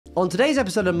On today's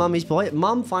episode of Mummy's Boy,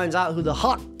 Mum finds out who the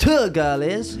HAWK TUAH GIRL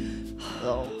is.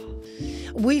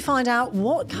 We find out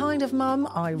what kind of mum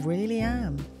I really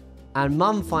am. And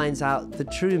Mum finds out the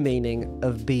true meaning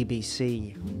of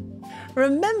BBC.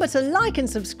 Remember to like and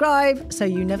subscribe so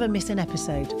you never miss an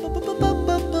episode.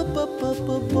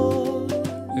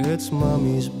 It's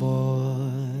Mummy's Boy.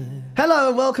 Hello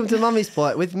and welcome to Mummy's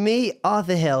Boy with me,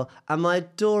 Arthur Hill, and my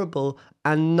adorable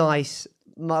and nice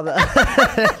mother,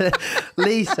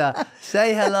 Lisa.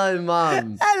 Say hello,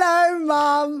 Mum. Hello,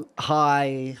 Mum.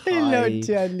 Hi. Hello, Hi.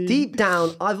 darling. Deep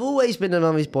down, I've always been a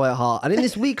Mummy's Boy at heart, and in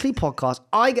this weekly podcast,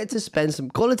 I get to spend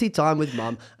some quality time with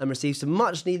Mum and receive some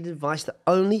much-needed advice that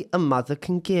only a mother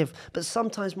can give. But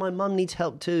sometimes my mum needs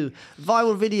help too.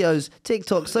 Viral videos,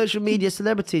 TikTok, social media,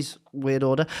 celebrities, weird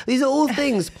order. These are all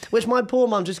things which my poor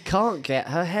mum just can't get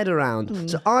her head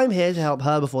around. So I'm here to help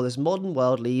her before this modern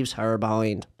world leaves her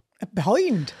behind.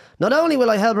 Behind. Not only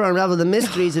will I help her unravel the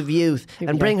mysteries of youth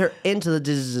and bring her into the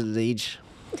digital age,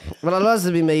 but I'll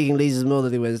also be making Lisa's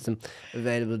motherly wisdom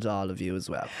available to all of you as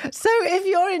well. So if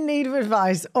you're in need of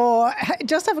advice or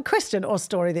just have a question or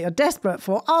story that you're desperate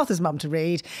for Arthur's mum to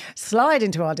read, slide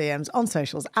into our DMs on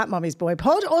socials at Mummy's Boy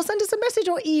Pod or send us a message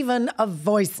or even a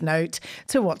voice note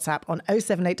to WhatsApp on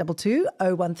 07822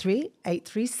 013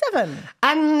 837.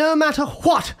 And no matter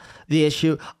what the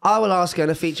issue, I will ask her in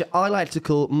a feature I like to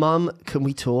call Mum, Can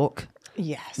We Talk?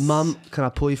 Yes. Mum, can I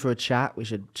pull you for a chat? We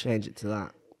should change it to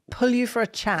that. Pull you for a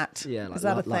chat. Yeah, like, is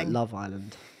that a like thing? Love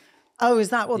Island. Oh, is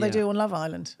that what they Yeah. do on Love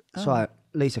Island? Oh, So,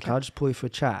 Lisa, can I just pull you for a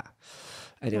chat?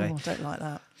 Anyway. I don't like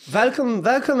that. Welcome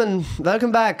back.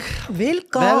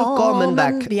 Willkommen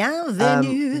back.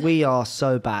 Bienvenue. We are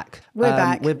so back. We're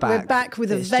back. We're back. We're back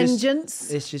with a It's just-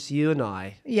 vengeance. It's just you and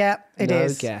I. Yeah, it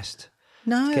is. No guest.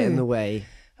 No. To get in the way.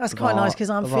 That's of quite our- nice because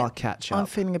of our catch up. I'm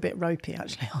feeling a bit ropey,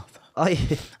 actually, Arthur. Are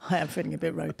you? I am feeling a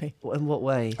bit ropey. In what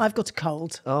way? I've got a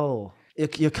cold. Oh,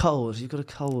 you're cold. You've got a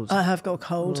cold. I have got a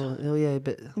cold. Oh yeah,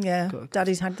 but Yeah,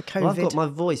 Daddy's had the COVID. well, I've got my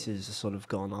voice is sort of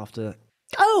gone after.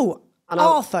 Oh, And I-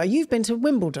 Arthur, you've been to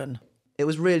Wimbledon. It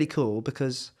was really cool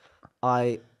because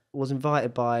I was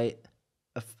invited by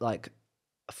a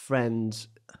friend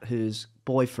whose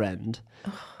boyfriend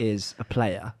is a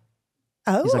player.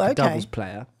 Oh, He's like a okay. doubles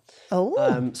player. Oh,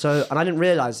 And I didn't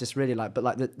realize this really but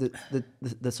like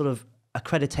the sort of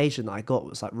accreditation that I got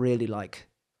was like really like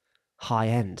high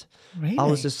end. really? I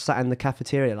was just sat in the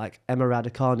cafeteria like Emma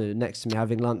Raducanu next to me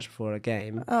having lunch before a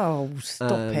game. Oh,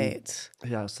 stop Um, it.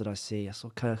 Who else did I see? I saw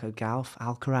Kirko Galf,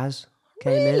 Alcaraz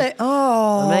came in. Really?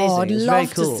 Oh, Amazing. I'd It was very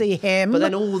love cool. to see him. But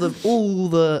then all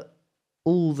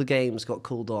the games got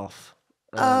called off.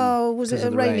 Was it because a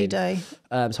of the rainy rain. day?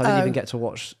 So I didn't even get to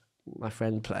watch my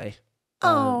friend play.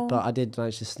 Oh. But I did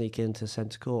manage to sneak into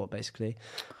centre court basically,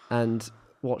 and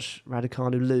watch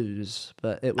Raducanu lose.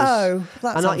 But it was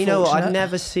That's and you know what? I'd unfortunate.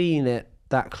 never seen it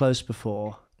that close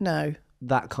before. No.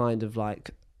 That kind of like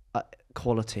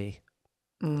quality.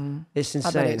 It's bet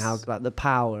insane it's- how like the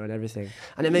power and everything,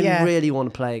 and it made Yeah. me really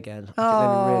want to play again. It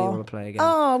made me really want to play again.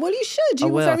 Oh, well, you should. You I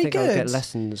were will. very I think good. I'll get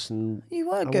lessons, and You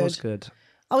were I good. was good.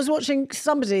 I was watching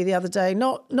somebody the other day,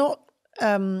 not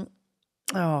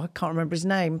I can't remember his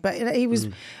name, but he was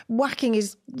whacking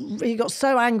he got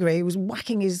so angry, he was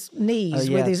whacking his knees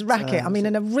yeah, with his racket. I mean,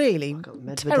 in a really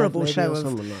Medvedev terrible maybe, show or of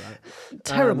someone like that.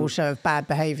 terrible show of bad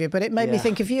behaviour, but it made me Yeah.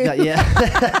 think of you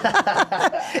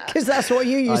Yeah. because that's what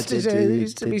you used to do. You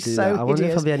used to be so that. I wonder if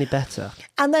hideous. I'll be any better.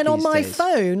 And then on these my days.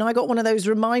 phone, I got one of those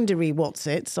remindery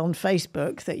whatsits on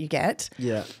Facebook that you get.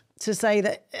 Yeah. To say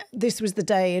that this was the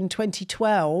day in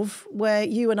 2012 where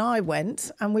you and I went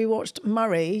and we watched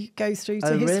Murray go through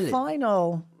to Oh, his really?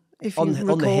 final. If On you the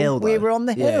recall, hill, we though. were on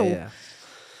the Yeah, hill. yeah.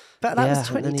 But that was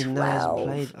and then he now hasn't 2012.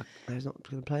 played. He's not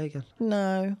going to play again.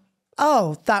 No.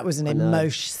 Oh, that was an know.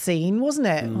 emotion scene, wasn't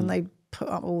it? When they put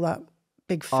up all that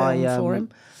big film for him.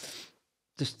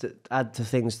 Just to add to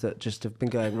things that just have been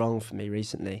going wrong for me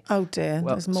recently. Oh dear,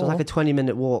 Well, there's so more. like a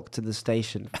 20-minute walk to the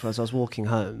station because I was walking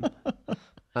home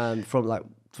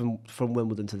from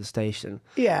Wimbledon to the station.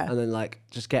 Yeah. And then like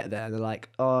just get there and they're like,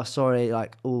 oh sorry,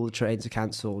 like all the trains are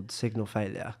cancelled, signal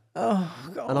failure. Oh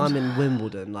God. And I'm in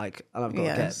Wimbledon, like, and I've got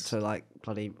Yes. to get to like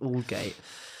bloody Aldgate.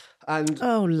 And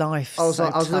Oh, life. I was so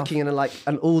like, I was tough.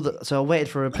 looking so I waited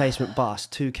for a replacement bus.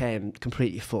 2 came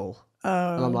completely full,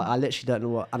 and I'm like, I literally don't know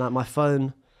what. And my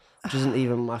phone, which isn't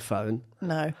even my phone.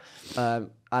 No.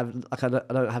 I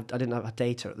didn't have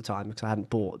data at the time because I hadn't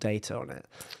bought data on it,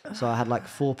 so I had like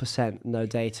 4% no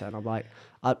data, and I'm like,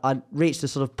 I reached a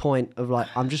sort of point of like,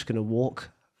 I'm just gonna walk.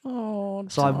 Oh,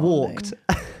 So I walked,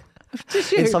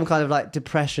 Did you? in some kind of like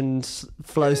depression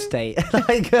flow state.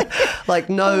 like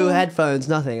no headphones,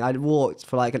 nothing. I'd walked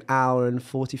for like an hour and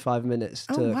 45 minutes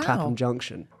to wow. Clapham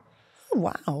Junction, Oh,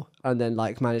 wow. and then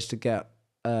like managed to get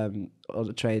on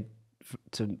the train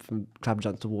from Clapham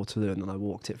Junction to Waterloo, and then I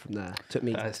walked it from there.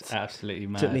 That's absolutely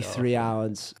mad. Took me 3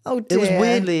 hours. Oh, dear.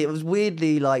 It was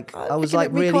weirdly like I was thinking like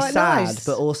it'd be really quite sad, nice.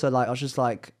 but also like I was just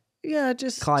like Yeah,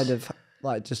 just... kind of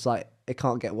like it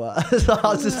can't get worse. I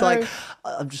was just No. like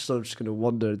I'm just sort of just gonna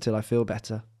wander until I feel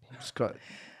better.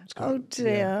 Oh,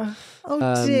 dear.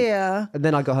 Oh, dear. And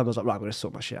then I got home. I was like, right, I'm gonna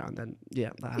sort my shit out. And then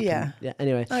that happened. Yeah.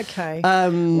 Anyway. Okay.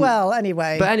 Um, well,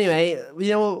 anyway. But anyway,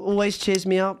 you know what always cheers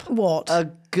me up? What? A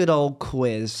good old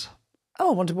quiz.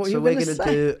 Oh, I wonder what So you were we're going to gonna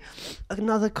say. do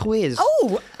another quiz.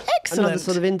 Oh, excellent. Another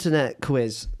sort of internet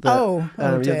quiz. That, Oh,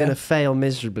 you're dear. going to fail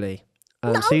miserably.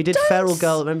 So you did don't Feral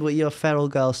Girl. Remember what your Feral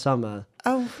Girl Summer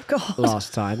Oh, God.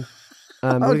 last time?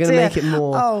 We're going to dear. make it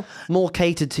more Oh.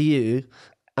 catered to you.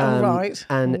 Right.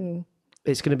 And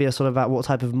it's going to be a sort of about what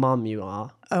type of mum you are.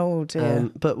 Oh,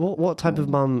 dear. But what type of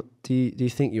mum do you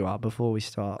think you are before we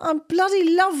start? I'm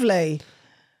bloody lovely.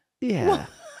 Yeah.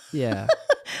 Yeah.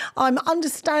 I'm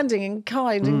understanding and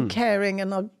kind and caring,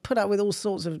 and I put up with all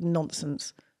sorts of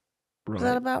nonsense. Right. Is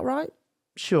that about right?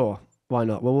 Sure. Why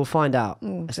not? Well, we'll find out.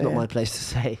 It's not dear. my place to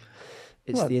say.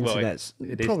 It's Well, the internet's.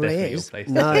 It is Probably definitely is. your place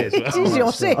No. to say as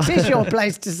well. It is your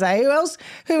place to say.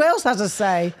 Who else has a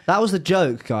say? That was the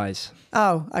joke, guys.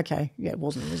 Oh, okay. Yeah, it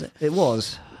wasn't, was it? It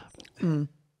was.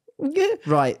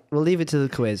 Right. We'll leave it to the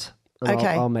quiz. And Okay.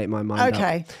 I'll make my mind up.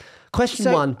 Okay.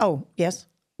 Question one. Oh, yes.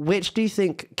 Which do you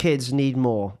think kids need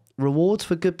more? Rewards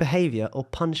for good behaviour or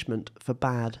punishment for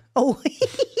bad? Oh,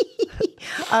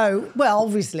 oh, well,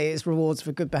 obviously it's rewards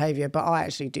for good behaviour, but I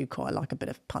actually do quite like a bit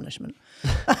of punishment.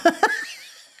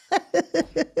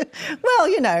 Well,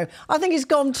 you know, I think it's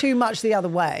gone too much the other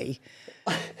way.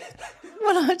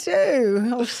 Well, I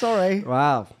do. Oh, sorry.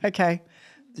 Wow. Okay.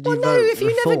 Did Well, you no, vote if you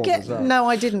never reform get... as well? No,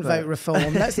 I didn't vote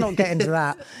reform. Let's not get into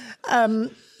that.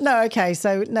 No, okay,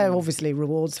 so no, obviously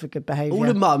rewards for good behaviour. All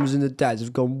the mums and the dads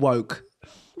have gone woke.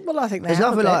 Well, I think they There's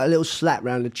have nothing a bit. like a little slap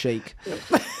round the cheek.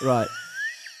 Right.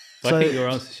 I think your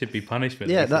answer should be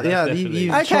punishment. Yeah, Lisa. that- yeah, That's you- definitely-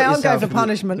 you- Okay, shot I'll go yourself for in the-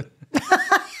 punishment.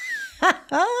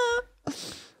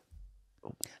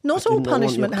 Not all didn't want your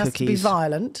punishment has to be cookies.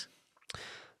 violent.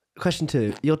 Question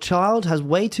 2. Your child has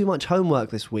way too much homework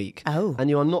this week. Oh. And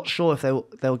you are not sure if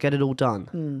they'll get it all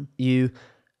done. You,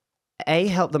 A,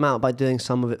 help them out by doing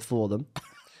some of it for them.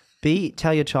 B,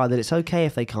 tell your child that it's okay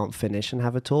if they can't finish and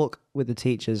have a talk with the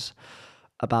teachers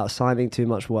about assigning too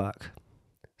much work.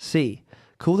 C,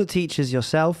 call the teachers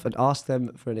yourself and ask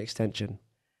them for an extension.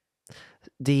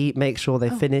 D, make sure they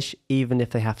finish even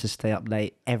if they have to stay up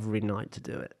late every night to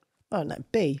do it. Oh, no,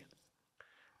 B.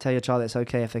 Tell your child it's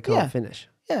okay if they can't Yeah. finish.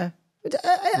 Yeah.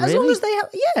 As long Really? as they have...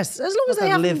 Yes, as long as they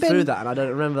I've haven't lived been... through that and I don't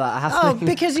remember that Oh, happening.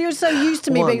 because you're so used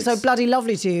to me being so Once. bloody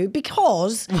lovely to you.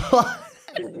 Because...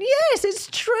 Yes, it's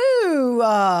true,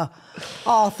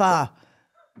 Arthur.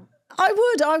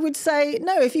 I would say,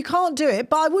 no, if you can't do it,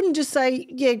 but I wouldn't just say,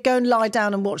 yeah, go and lie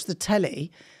down and watch the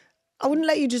telly. I wouldn't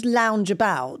let you just lounge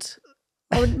about.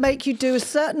 I would make you do a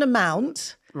certain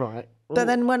amount, Right. but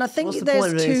then when I think What's the point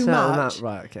there's of doing a too certain much... amount?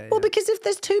 Right, okay. Well, because if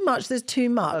there's too much, there's too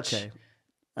much. Okay.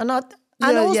 And also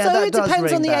that it does depends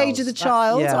ring on the age of bells. the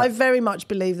child. yeah. I very much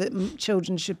believe that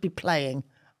children should be playing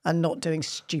and not doing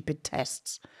stupid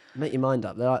tests. Make your mind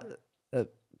up. They're like,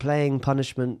 playing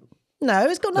punishment. No,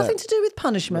 it's got nothing to do with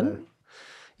punishment.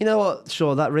 You know what?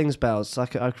 Sure, that rings bells. I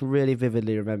can really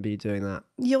vividly remember you doing that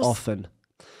often.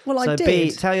 Well, So I did.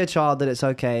 B, tell your child that it's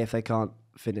okay if they can't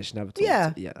finish and have a talk.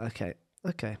 Yeah. Yeah, okay.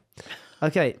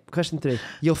 Question 3.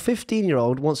 Your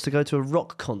 15-year-old wants to go to a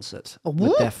rock concert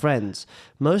with their friends,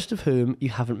 most of whom you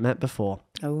haven't met before,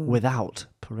 without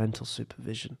parental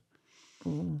supervision.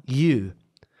 You,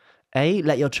 A,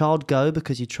 let your child go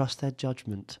because you trust their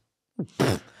judgment.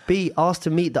 B, ask to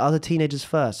meet the other teenagers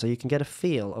first so you can get a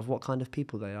feel of what kind of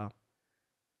people they are.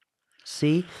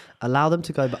 C, allow them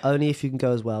to go, but only if you can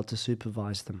go as well to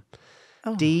supervise them.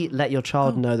 D, let your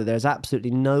child know that there's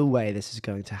absolutely no way this is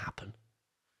going to happen.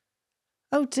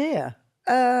 Oh dear.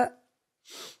 That's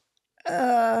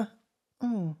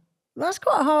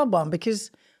quite a hard one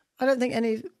because I don't think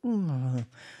any.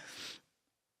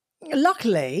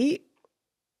 Luckily,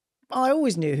 I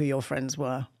always knew who your friends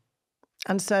were,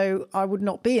 and so I would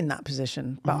not be in that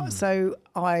position. But so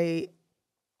I.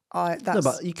 That's No,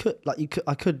 but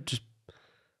I could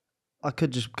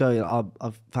just go.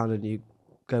 I've found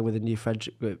going with a new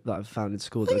friendship group that I've found in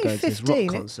school that are you're going to this rock 15.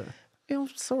 concert. Oh,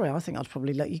 sorry, I think I'd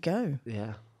probably let you go.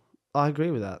 Yeah, I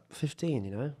agree with that.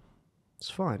 15, it's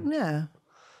fine. Yeah.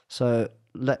 So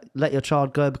let your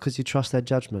child go because you trust their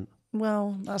judgment.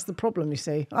 Well, that's the problem, you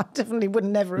see. I definitely would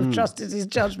never have trusted his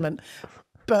judgment.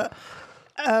 But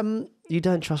You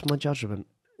don't trust my judgment.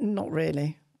 not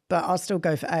really. But I'll still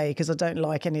go for A because I don't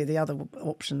like any of the other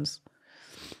options.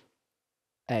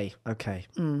 A, okay.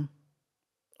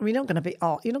 You're not going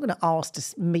to ask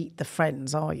to meet the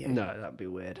friends, are you? No, that'd be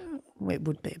weird. It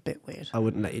would be a bit weird. I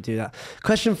wouldn't let you do that.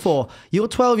 Question 4. Your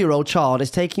 12-year-old child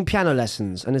is taking piano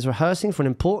lessons and is rehearsing for an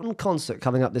important concert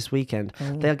coming up this weekend.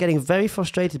 They are getting very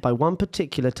frustrated by one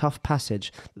particular tough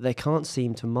passage that they can't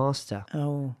seem to master.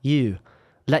 Oh. You,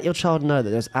 let your child know that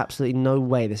there's absolutely no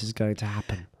way this is going to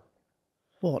happen.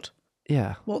 What?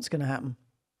 Yeah. What's going to happen?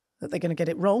 That they're going to get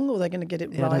it wrong or they're going to get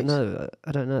it right?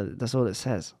 I don't know. That's all it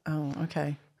says. Oh,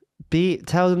 okay. B,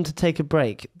 tell them to take a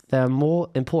break. There are more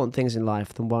important things in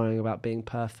life than worrying about being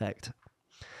perfect.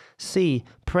 C,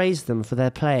 praise them for their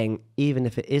playing, even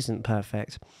if it isn't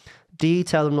perfect. D,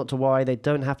 tell them not to worry. They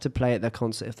don't have to play at their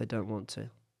concert if they don't want to.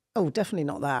 Oh, definitely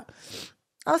not that.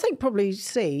 I think probably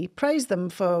C, praise them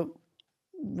for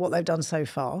what they've done so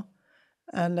far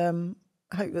and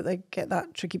hope that they get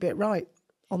that tricky bit right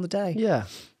on the day. Yeah.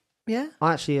 Yeah?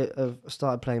 I actually have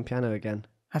started playing piano again.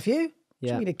 Have you? What do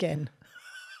Yeah. you mean again?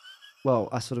 Well,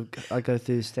 I go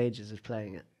through stages of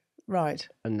playing it. Right.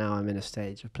 And now I'm in a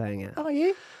stage of playing it. Are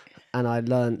you? And I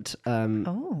learnt...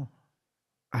 Oh.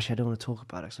 Actually, I don't want to talk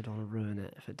about it because I don't want to ruin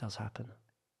it if it does happen.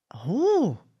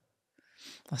 Oh.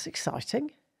 That's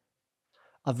exciting.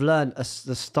 I've learned the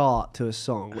start to a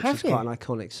song, which is quite an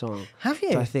iconic song. Have you?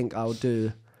 That I think I'll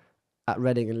do at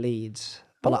Reading and Leeds.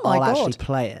 But Oh my I'll actually God.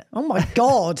 play it. Oh my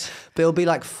God. But it'll be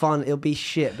like fun. It'll be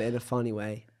shit, but in a funny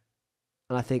way.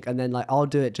 And then like I'll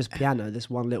do it just piano, this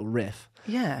one little riff.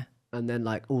 Yeah. And then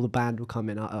like all the band will come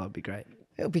in. Oh, it'll be great.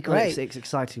 It'll be great. It's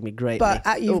exciting me greatly.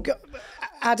 But you've got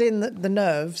add in the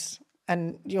nerves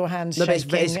and your hands No, but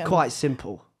shaking. it's quite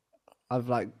simple. I've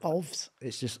like Ovs.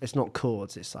 it's not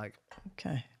chords. It's like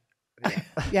Okay.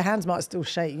 Your hands might still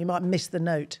shake. You might miss the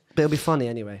note. but it'll be funny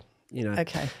anyway. You know.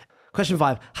 Okay. Question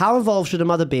 5. How involved should a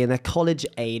mother be in their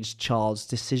college-aged child's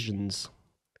decisions?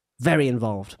 Very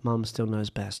involved. Mum still knows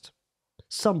best.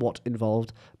 Somewhat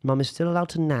involved. Mum is still allowed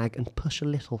to nag and push a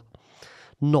little.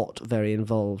 Not very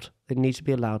involved. They need to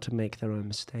be allowed to make their own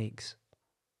mistakes.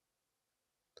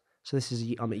 So this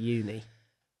is I'm at uni.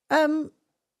 I'd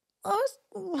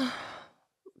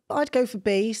go for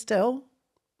B still.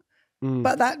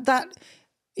 But that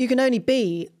you can only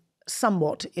be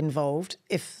somewhat involved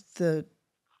if the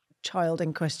child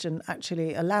in question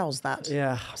actually allows that.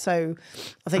 Yeah. So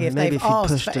I think if maybe they've if you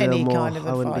asked pushed for a little any more, kind of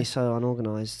I wouldn't be advice. so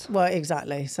unorganised. Well,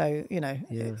 exactly. So,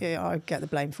 Yeah. I get the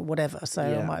blame for whatever. So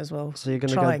I might as well. So you're going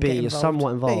to try go and B. get You're involved. somewhat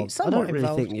B, involved. somewhat I don't really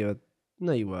involved. think you were.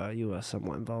 No, you were. You were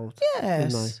somewhat involved.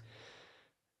 Yes. Didn't I?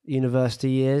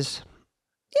 University years.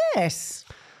 Yes.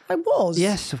 I was.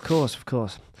 Yes, of course, of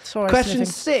course. Sorry. Question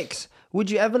sniffing. 6. Would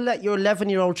you ever let your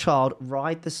 11-year-old child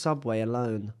ride the subway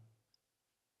alone?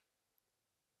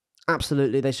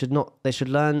 Absolutely, they should not. They should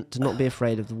learn to not be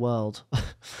afraid of the world.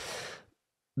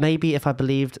 Maybe if I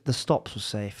believed the stops were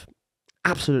safe.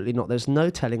 Absolutely not. There's no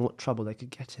telling what trouble they could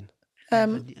get in.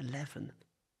 11.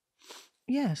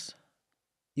 Yes.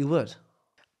 You would.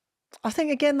 I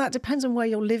think again that depends on where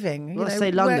you're living. Let's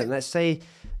say London. Let's say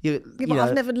you. Yeah, but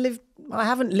I've never lived. I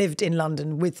haven't lived in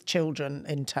London with children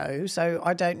in tow, so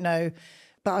I don't know.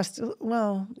 But I still,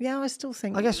 I still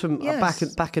think. I guess from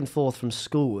yes. back and forth from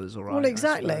school was all right. Well,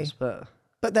 exactly. I suppose,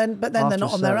 But then they're after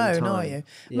not a on their own, certain are time, you?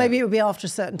 yeah. Maybe it would be after a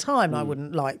certain time. I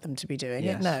wouldn't like them to be doing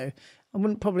Yes. it. No, I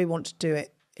wouldn't probably want to do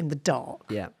it in the dark.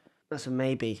 yeah, that's a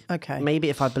maybe. Okay. Maybe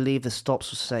if I believe the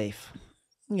stops were safe.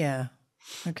 Yeah.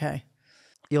 Okay.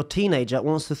 Your teenager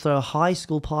wants to throw a high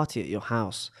school party at your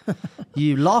house.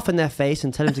 You laugh in their face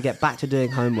and tell them to get back to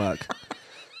doing homework.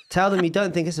 Tell them you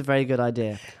don't think it's a very good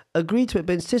idea. Agree to it,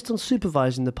 but insist on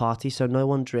supervising the party so no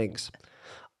one drinks.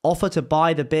 Offer to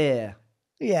buy the beer.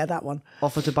 Yeah, that one.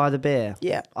 Offer to buy the beer.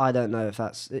 Yeah. I don't know if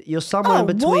that's... You're somewhere in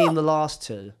between what? the last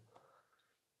two.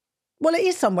 Well, it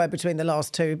is somewhere between the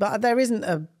last two, but there isn't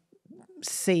a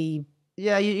C.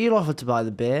 Yeah, you offered to buy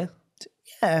the beer.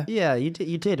 Yeah. Yeah, you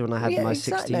did when I had my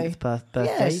exactly. 16th birthday.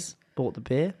 Yes. Bought the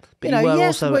beer. But you were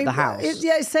also at the house.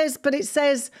 It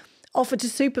says offer to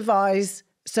supervise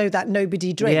so that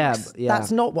nobody drinks. Yeah.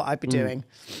 That's not what I'd be doing.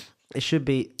 It should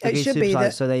be. It should be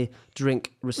that so they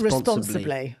drink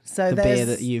responsibly. So the there's beer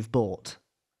that you've bought.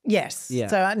 Yes. Yeah.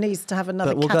 So it needs to have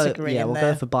another But we'll category go. Yeah, in we'll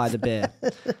there. go for buy the beer.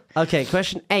 Okay,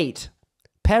 question 8.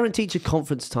 Parent-teacher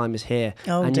conference time is here,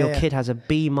 and your dear. kid has a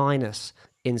B-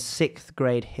 in 6th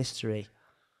grade history.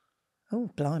 Oh,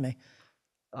 blimey.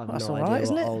 I've That's no all idea right,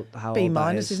 isn't it? how B- old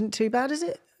that is. isn't too bad, is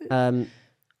it?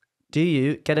 Do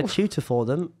you get a tutor for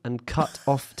them and cut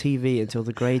off TV until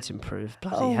the grades improve?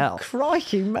 Bloody hell.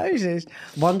 Crikey, Moses.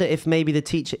 Wonder if maybe the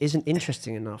teacher isn't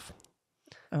interesting enough.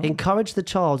 Encourage the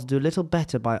child to do a little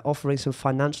better by offering some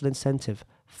financial incentive.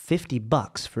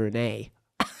 $50 for an A.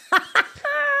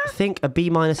 Think a B-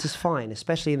 is fine,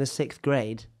 especially in the 6th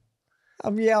grade.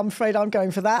 Yeah, I'm afraid I'm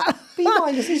going for that. B-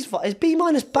 is fine. Is B-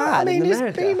 bad in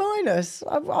America? It's B-.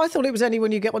 I thought it was only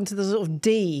when you get onto the sort of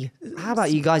D. How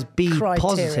about you guys be criteria.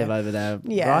 positive over there,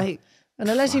 right? And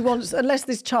unless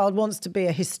this child wants to be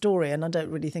a historian, I don't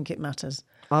really think it matters.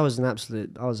 I was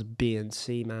a B and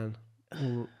C man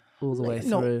all the way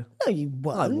through. No, you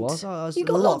weren't. I was you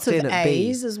got locked lots of in at B.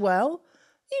 A's as well.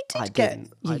 You did I get.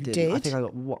 didn't. You I did. didn't. I think I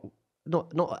got what?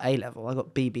 Not A level. I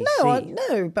got BBC.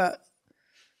 No, but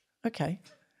okay,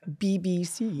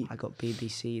 BBC. I got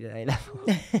BBC at A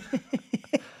level.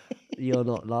 You're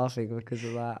not laughing because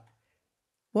of that.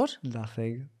 What?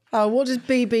 Nothing. Oh, what does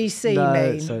BBC No,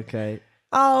 mean? it's okay.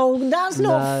 Oh, that's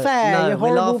not fair. no, you we're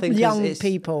horrible laughing 'cause young it's-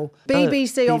 people. No,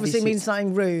 BBC obviously BBC. means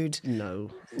something rude. No.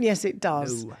 Yes, it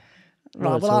does. No. Right, Not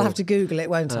well, at I'll all. have to Google it,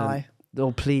 won't I?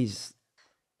 Oh, please.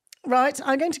 Right,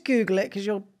 I'm going to Google it because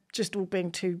you're just all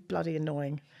being too bloody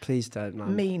annoying. Please don't,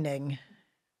 man. Meaning.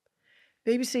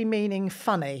 BBC meaning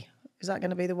funny. Is that going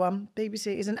to be the one?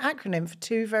 BBC is an acronym for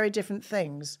two very different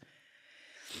things.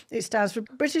 It stands for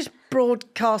British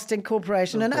Broadcasting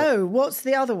Corporation. And what's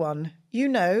the other one? You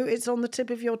know, it's on the tip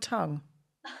of your tongue.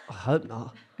 I hope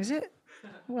not. Is it?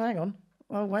 Well, hang on.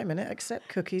 Oh, wait a minute. Accept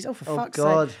cookies. Oh, for Oh, fuck's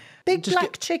God. sake. Big Just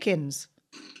black chickens.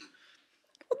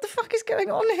 What the fuck is going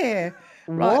on here?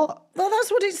 What? Right. Well,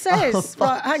 that's what it says. Oh,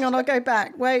 right, hang on. I'll go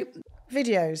back. Wait.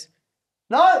 Videos.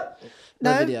 No!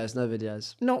 No? No videos, no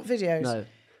videos. Not videos. No.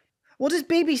 What does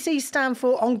BBC stand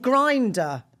for on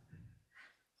Grindr?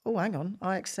 Oh, hang on.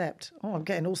 I accept. Oh, I'm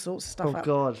getting all sorts of stuff Oh, out.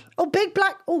 God. Oh, big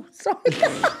black. Oh, sorry.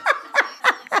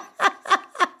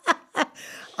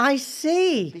 I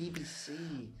see.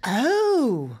 BBC.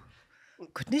 Oh,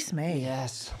 goodness me.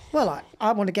 Yes. Well,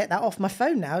 I want to get that off my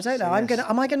phone now, don't I? Yes.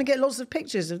 Am I going to get lots of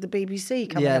pictures of the BBC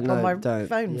coming Yeah, up on no, my don't.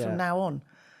 phone Yeah. from now on?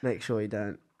 Make sure you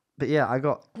don't. But yeah, I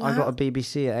got a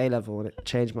BBC at A level and it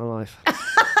changed my life.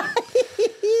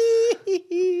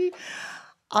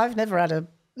 I've never had a...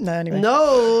 No, anyway.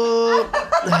 No!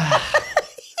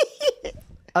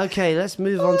 Okay, let's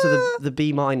move on to the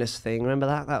B- thing. Remember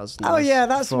that? That was nice. Oh, yeah,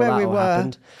 that's before where that we all were.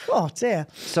 happened. Oh, dear.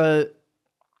 So,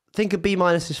 think a B-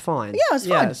 is fine. Yeah, it's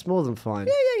fine. Yeah, it's more than fine.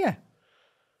 Yeah.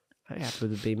 Very happy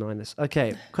with the B-.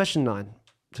 Okay, question 9.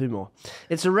 2 more.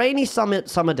 It's a rainy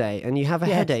summer day and you have a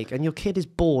Yes. headache and your kid is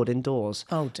bored indoors.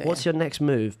 Oh, dear. What's your next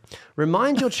move?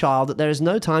 Remind your child that there is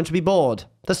no time to be bored.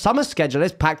 The summer schedule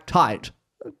is packed tight.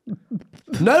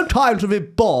 No time to be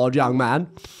bored, young man.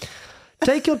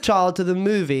 Take your child to the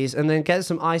movies and then get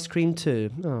some ice cream too.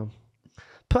 Oh.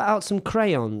 Put out some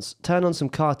crayons, turn on some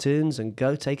cartoons and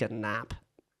go take a nap.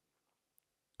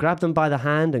 Grab them by the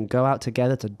hand and go out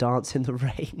together to dance in the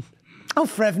rain. Oh,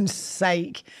 for heaven's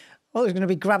sake. Oh, he's going to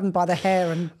be grabbing by the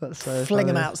hair and so fling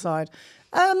him funny. outside.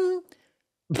 A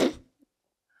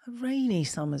rainy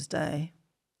summer's day.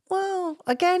 Well,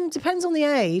 again, depends on the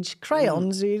age.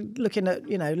 Crayons, you're looking at,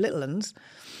 little uns.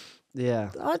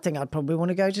 Yeah. I think I'd probably want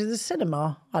to go to the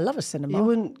cinema. I love a cinema. You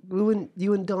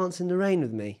wouldn't dance in the rain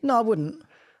with me. No, I wouldn't.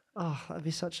 Oh, that'd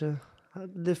be that'd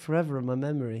live forever in my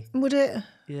memory. Would it?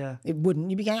 Yeah. It wouldn't.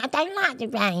 You'd be going, I don't like the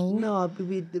rain. No,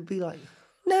 it'd be like.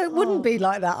 No, it wouldn't be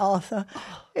like that, Arthur.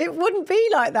 It wouldn't be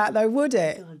like that, though, would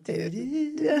it?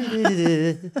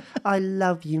 I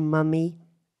love you, mummy.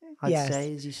 I'd Yes.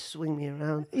 say as you swing me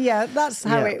around. Yeah, that's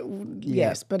how Yeah. it.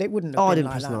 Yes, but it wouldn't have Oh, I been didn't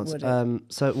like press that, the would answer.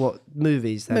 it? So what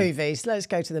movies then? Movies. Let's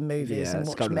go to the movies Yeah, and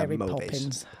let's go watch to the Mary movies.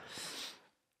 Poppins.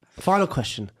 Final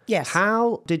question. Yes.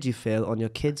 How did you feel on your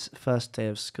kid's first day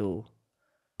of school?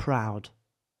 Proud,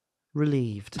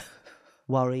 relieved,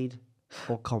 worried,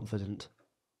 or confident?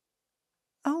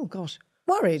 Oh gosh,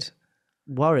 worried.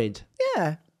 Worried.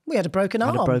 Yeah, we had a broken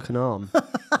arm, Had a broken arm.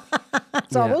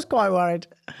 so I yeah. was quite worried.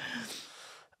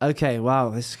 Okay,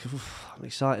 wow. I'm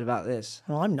excited about this.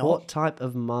 Oh, I'm not. What type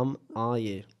of mum are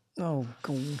you? Oh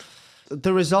god.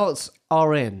 The results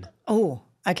are in. Oh,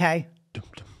 okay.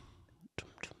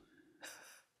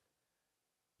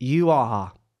 You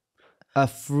are a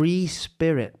free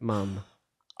spirit mum.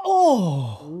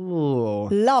 Oh,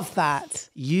 Ooh. love that.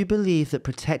 You believe that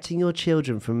protecting your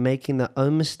children from making their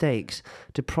own mistakes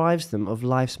deprives them of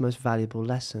life's most valuable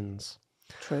lessons.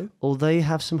 True. Although you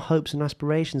have some hopes and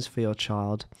aspirations for your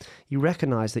child, you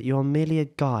recognise that you are merely a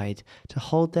guide to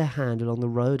hold their hand along the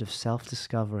road of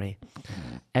self-discovery.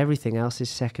 Everything else is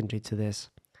secondary to this,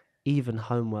 even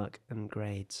homework and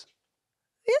grades.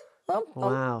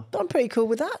 Wow. I'm pretty cool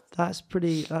with that. That's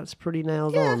pretty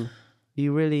nailed on.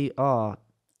 You really are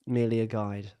merely a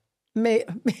guide. Yeah,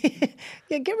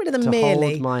 get rid of the To merely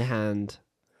hold my hand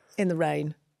in the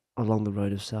rain. along the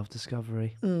road of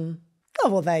self-discovery. Oh,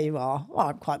 well, there you are. Well,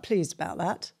 I'm quite pleased about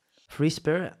that. Free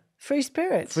spirit. Free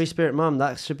spirit. Free spirit mum.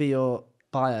 That should be your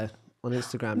bio on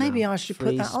Instagram Maybe now. I should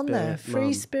put that on there. Free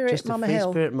mum. spirit Just Mama a free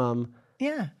Hill. spirit mum.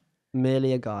 Yeah.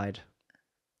 Merely a guide.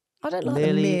 I don't like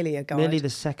the merely a guide. Merely the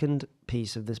second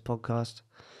piece of this podcast.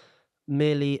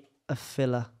 Merely a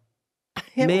filler.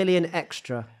 Yeah, merely an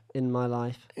extra in my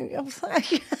life. well,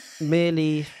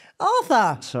 Merely...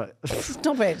 Arthur, Sorry.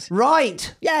 stop it.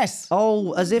 Right. Yes.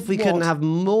 Oh, as if we couldn't What? have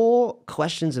more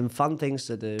questions and fun things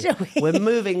to do. Do we? We're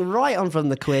moving right on from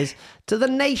the quiz to the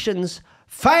nation's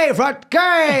favourite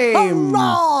game.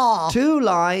 Hurrah! 2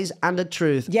 lies and a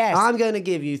truth. Yes. I'm going to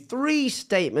give you 3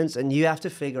 statements and you have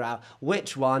to figure out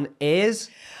which one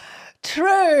is...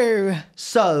 True.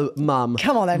 So, Mum.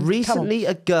 Come on then, come on. Recently,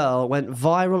 a girl went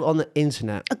viral on the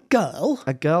internet. A girl?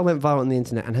 A girl went viral on the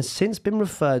internet and has since been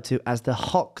referred to as the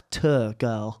HAWK TUAH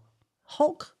Girl.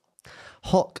 HAWK?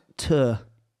 HAWK TUAH.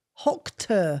 HAWK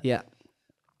TUAH. Yeah.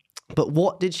 But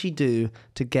what did she do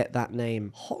to get that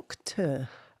name? HAWK TUAH.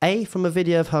 A, from a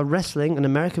video of her wrestling an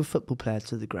American football player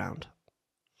to the ground.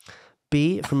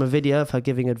 B, from a video of her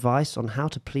giving advice on how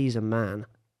to please a man.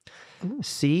 Ooh.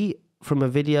 C, from a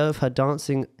video of her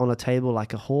dancing on a table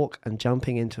like a hawk and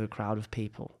jumping into a crowd of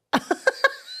people.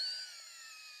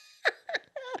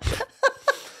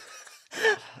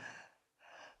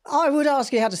 I would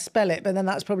ask you how to spell it, but then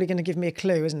that's probably going to give me a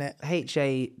clue, isn't it?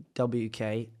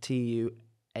 HAWKTUAH.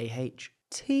 T-U-A-H.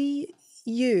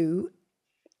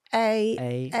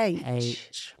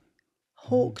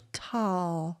 HAWK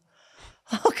TUAH.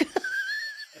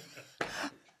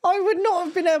 I would not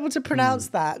have been able to pronounce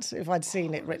that if I'd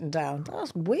seen it written down.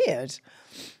 That's weird.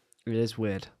 It is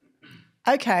weird.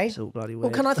 Okay. It's all bloody Well,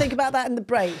 weird. can I think about that in the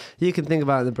break? You can think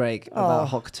about it in the break about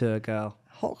HAWK TUAH Girl.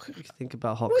 Hawk. You can think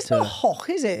about HAWK Well, it's not TUAH. hawk,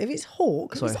 is it? If it's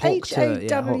hawk, Sorry, it's HAWK TUAH. Yeah, HAWK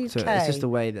H-A-W-K. TUAH. It's just the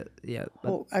way that, yeah.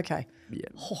 Hawk, okay. Yeah.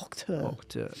 HAWK TUAH. HAWK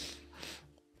TUAH.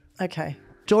 Okay.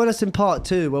 Join us in part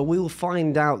 2 where we will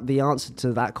find out the answer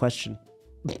to that question.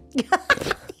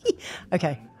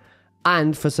 Okay.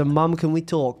 And for some Mum Can We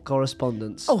Talk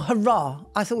correspondence. Oh, hurrah.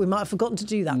 I thought we might have forgotten to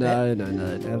do that bit. No,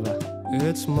 never.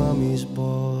 It's mommy's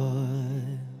boy.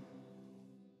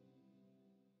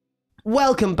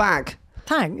 Welcome back.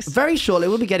 Thanks. Very shortly,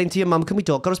 we'll be getting to your Mum Can We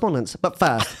Talk correspondence. But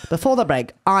first, before the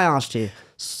break, I asked you.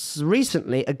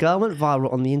 Recently, a girl went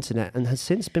viral on the internet and has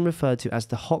since been referred to as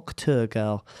the HAWK TUAH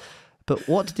Girl. But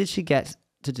what did she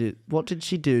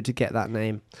do to get that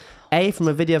name? A, from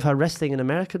a video of her wrestling an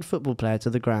American football player to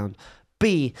the ground.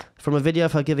 B, from a video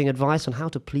of her giving advice on how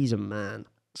to please a man.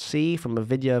 C, from a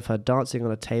video of her dancing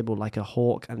on a table like a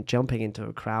hawk and jumping into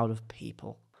a crowd of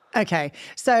people. Okay.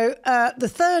 So the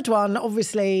third one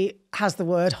obviously has the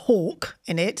word hawk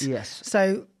in it. Yes.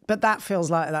 So, but that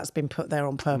feels like that's been put there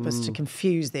on purpose to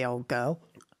confuse the old girl.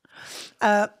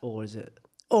 Or is it?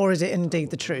 Or is it indeed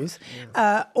the truth?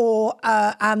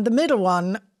 And the middle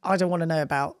one, I don't want to know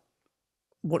about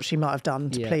what she might have done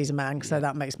to please a man, so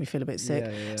that makes me feel a bit sick.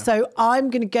 Yeah. So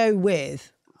I'm going to go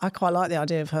with, I quite like the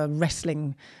idea of her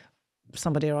wrestling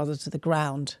somebody or other to the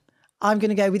ground. I'm going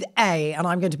to go with A, and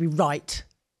I'm going to be right.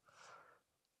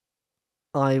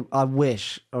 I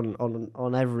wish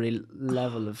on every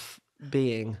level of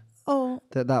being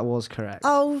that was correct.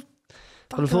 Oh,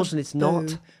 but unfortunately it's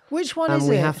not. Which one And is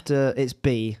we it? have to, it's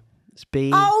B. It's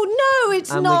B. Oh, no,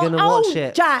 it's and not. we're going to watch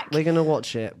it. Jack. We're going to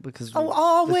watch it because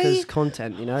are we? Because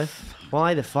content, you know?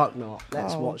 Why the fuck not?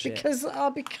 Let's watch it.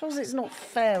 Because it's not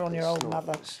fair on your old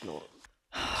mother. It's not.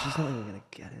 She's not even going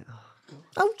to get it.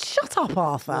 Oh, shut up,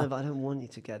 Arthur. No, but I don't want you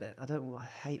to get it. I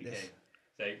hate this.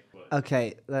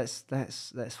 Okay, let's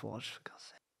watch, for God's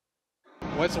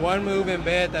sake. What's one move in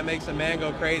bed that makes a man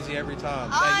go crazy every time?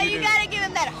 Oh, you gotta give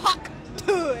him that HAWK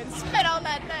TUAH and spit on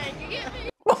that thing. You get me?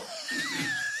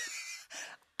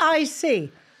 I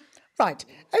see. Right.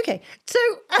 Okay. So,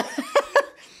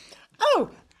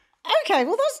 okay.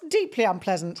 Well, that's deeply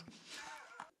unpleasant.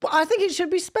 But I think it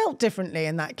should be spelt differently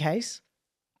in that case.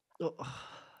 Well,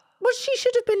 she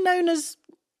should have been known as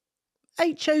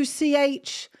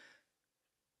HOCHTUR.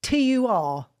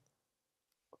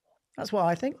 That's what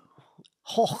I think.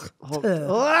 HAWK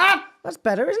TUAH. That's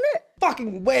better, isn't it?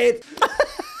 Fucking weird.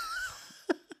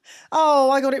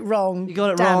 Oh, I got it wrong. You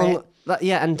got it Damn wrong. It.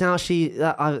 And now she,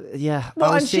 yeah.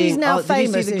 Well, I was and she's now did you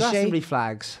famous, see the is she? Glastonbury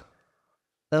flags?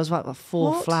 There was like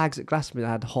 4 What? flags at Glastonbury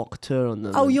that had HAWK TUAH on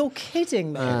them. Oh, and you're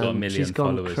kidding me. She's got a million she's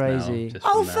gone followers crazy. now. Just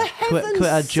Oh, from for that. heaven's quit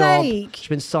her job. sake. She's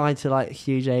been signed to like a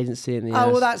huge agency in the US.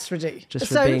 Oh, well, that's ridiculous. Just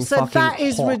for being fucking that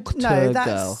is HAWK no, TUAH that's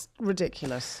girl.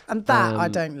 ridiculous, and that I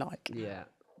don't like. Yeah.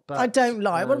 I don't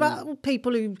like. What about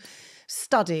people who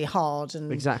study hard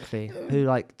and Exactly. Who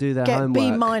like do their get homework B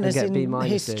and minus get in B minuses.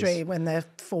 history when they're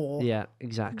 4? Yeah,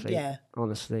 exactly. Yeah.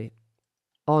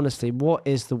 Honestly, what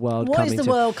is the world What coming is the to?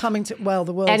 world coming to? Well,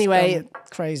 the world's Anyway, gone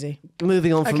crazy.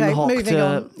 Moving on from Okay, the HAWK moving to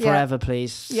on. Yeah. forever,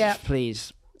 please. Yeah.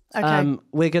 Please. Okay.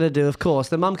 We're going to do, of course,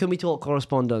 the Mum Can We Talk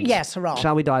correspondence. Yes, hurrah.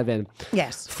 Shall we dive in?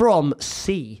 Yes. From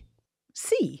C.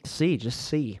 C. C, just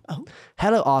C. Oh.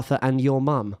 Hello, Arthur and your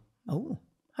mum. Oh,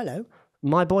 hello.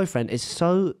 My boyfriend is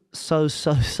so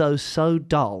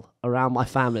dull around my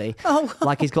family. Oh.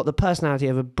 Like he's got the personality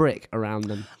of a brick around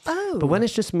them. Oh. But when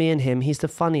it's just me and him, he's the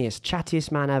funniest,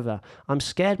 chattiest man ever. I'm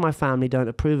scared my family don't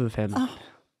approve of him.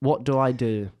 What do I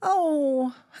do?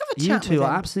 Oh, have a You chat two with are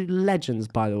him. absolute legends,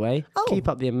 by the way. Oh. Keep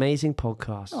up the amazing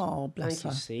podcast. Oh, bless Thank you,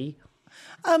 her. C.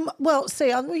 Well,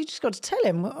 see, we just got to tell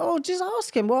him, or just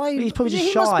ask him why. He's probably just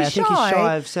he shy. must be I think he's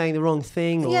shy of saying the wrong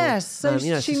thing. Or, Yes, so it's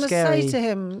she a must scary, say to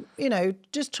him,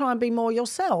 just try and be more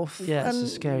yourself. Yeah, it's and a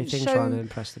scary thing show, trying to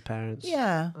impress the parents.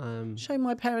 Yeah, show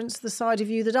my parents the side of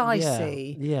you that I yeah,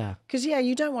 see. Yeah. Because,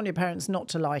 you don't want your parents not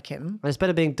to like him. And it's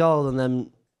better being dull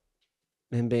than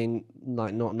him being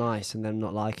like not nice and them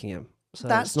not liking him. So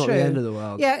That's it's not true. the end of the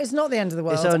world. Yeah, it's not the end of the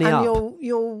world. It's only and up.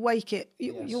 you'll wake it.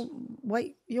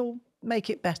 You'll make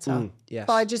it better yes.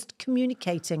 by just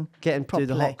communicating. Get him to do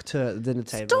the properly. HAWK TUAH at the dinner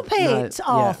table. Stop it, No,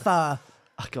 Arthur.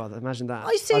 Oh, God, imagine that.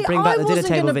 I see, I'd bring back I the dinner wasn't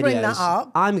table gonna videos. bring that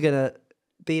up. I'm going to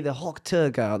be the HAWK TUAH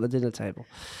girl at the dinner table.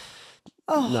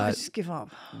 Oh, No. I just give up.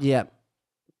 Yeah.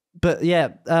 But yeah,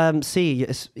 see,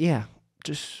 yeah,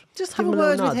 just Just give have a him little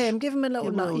word with nudge. him. Give him a little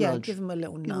Give him a nudge. little Yeah, nudge. give him a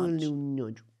little Give him a nudge. little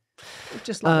nudge.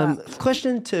 Just like that.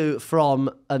 Question 2 from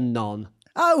Anon.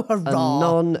 Oh, hurrah.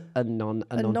 Anon. Anon,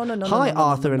 Hi, anon,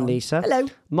 Arthur and anon. Lisa. Hello.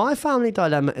 My family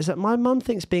dilemma is that my mum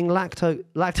thinks being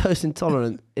lactose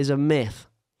intolerant is a myth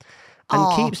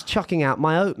and keeps chucking out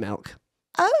my oat milk.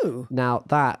 Oh. Now,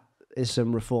 that is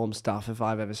some reform stuff if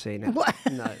I've ever seen it. What?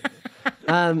 No.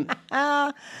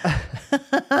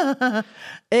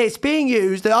 It's being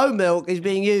used, the oat milk is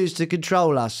being used to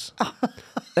control us.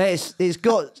 It's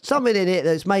got something in it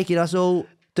that's making us all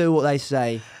do what they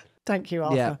say. Thank you,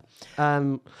 Arthur. Yeah.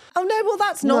 Oh, no, well,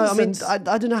 that's No, nonsense. I mean,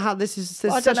 I don't know how this is.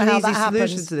 There's I don't such know an how easy that solution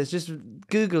happens. to this. Just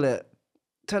Google it.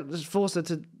 Just force her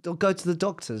to or go to the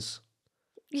doctors.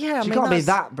 yeah, I She mean, can't be that's-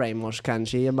 that brainwashed, can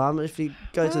she, your mum? If you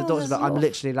go to the Oh, doctor, there's but a I'm lot of-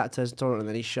 literally lactose intolerant, and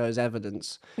then he shows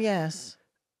evidence. Yes.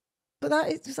 But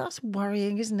that's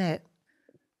worrying, isn't it?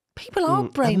 People are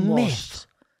brainwashed. myth.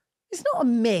 It's not a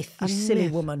myth, you silly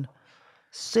myth. woman.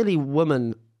 Silly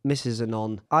woman, Mrs.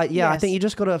 Anon. I Yes. think you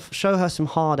just got to show her some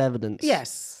hard evidence.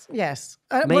 Yes, yes.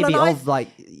 Maybe well, of like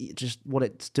just what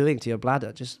it's doing to your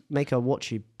bladder. Just make her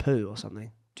watch you poo or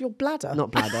something. your bladder.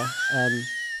 Not bladder.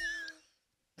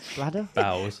 Bladder?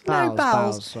 Bowels. No,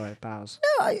 bowels. Sorry, bowels.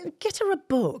 No, get her a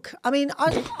book. I mean,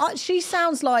 she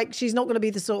sounds like she's not going to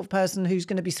be the sort of person who's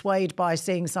going to be swayed by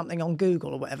seeing something on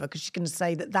Google or whatever, because she's going to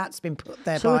say that that's been put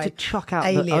there So by to chuck out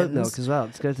aliens. the oat milk as well,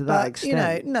 to go to that But,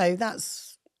 extent. no,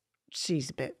 she's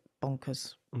a bit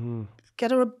bonkers. Mm.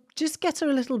 Get her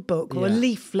a little book or a Yeah.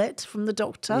 leaflet from the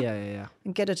doctor Yeah.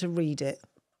 and get her to read it.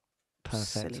 Perfect.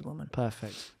 Silly woman.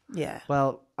 Perfect. Yeah.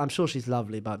 Well, I'm sure she's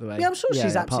lovely, by the way. Yeah, I'm sure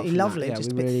she's apart absolutely from that, lovely, yeah,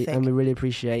 just a we bit really, thick. and we really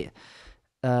appreciate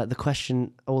the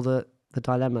question or the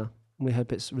dilemma. We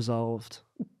hope it's resolved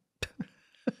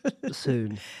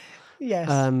soon. Yes.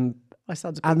 My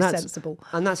son's being and that's sensible.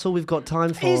 and that's all we've got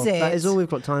time for. Is it? That is all we've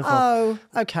got time for. Oh,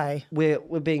 okay. We're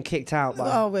being kicked out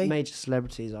Are by we? major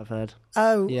celebrities. I've heard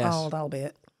Oh, Yes. oh, that'll be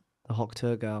it. the HAWK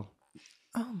TUAH girl.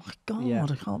 Oh my God, Yeah.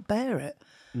 I can't bear it.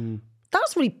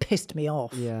 That's really pissed me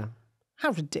off. Yeah.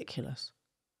 How ridiculous.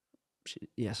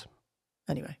 Yes.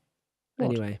 Anyway. What?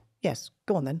 Anyway. Yes,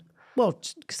 go on then. Well,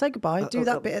 say goodbye. Do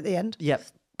that bit at the end. Yep.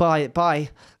 Bye.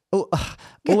 Oh,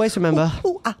 always remember.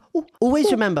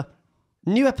 Always remember.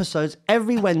 New episodes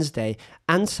every Wednesday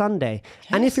and Sunday.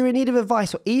 And if you're in need of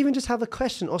advice or even just have a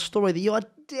question or story that you are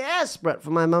desperate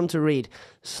for my mum to read,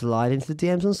 slide into the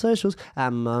DMs on socials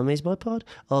at Mummy's Boy Pod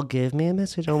or give me a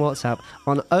message on WhatsApp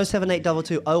on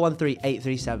 07822 013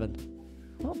 837.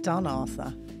 Well done,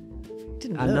 Arthur.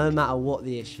 Didn't And no look. matter what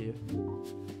the issue,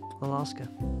 I'll ask her.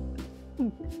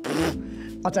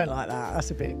 I don't like that. That's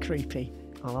a bit creepy.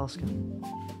 I'll ask her.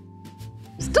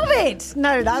 Stop it!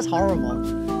 No, that's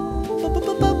horrible.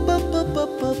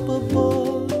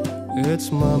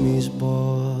 It's Mommy's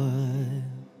Boy.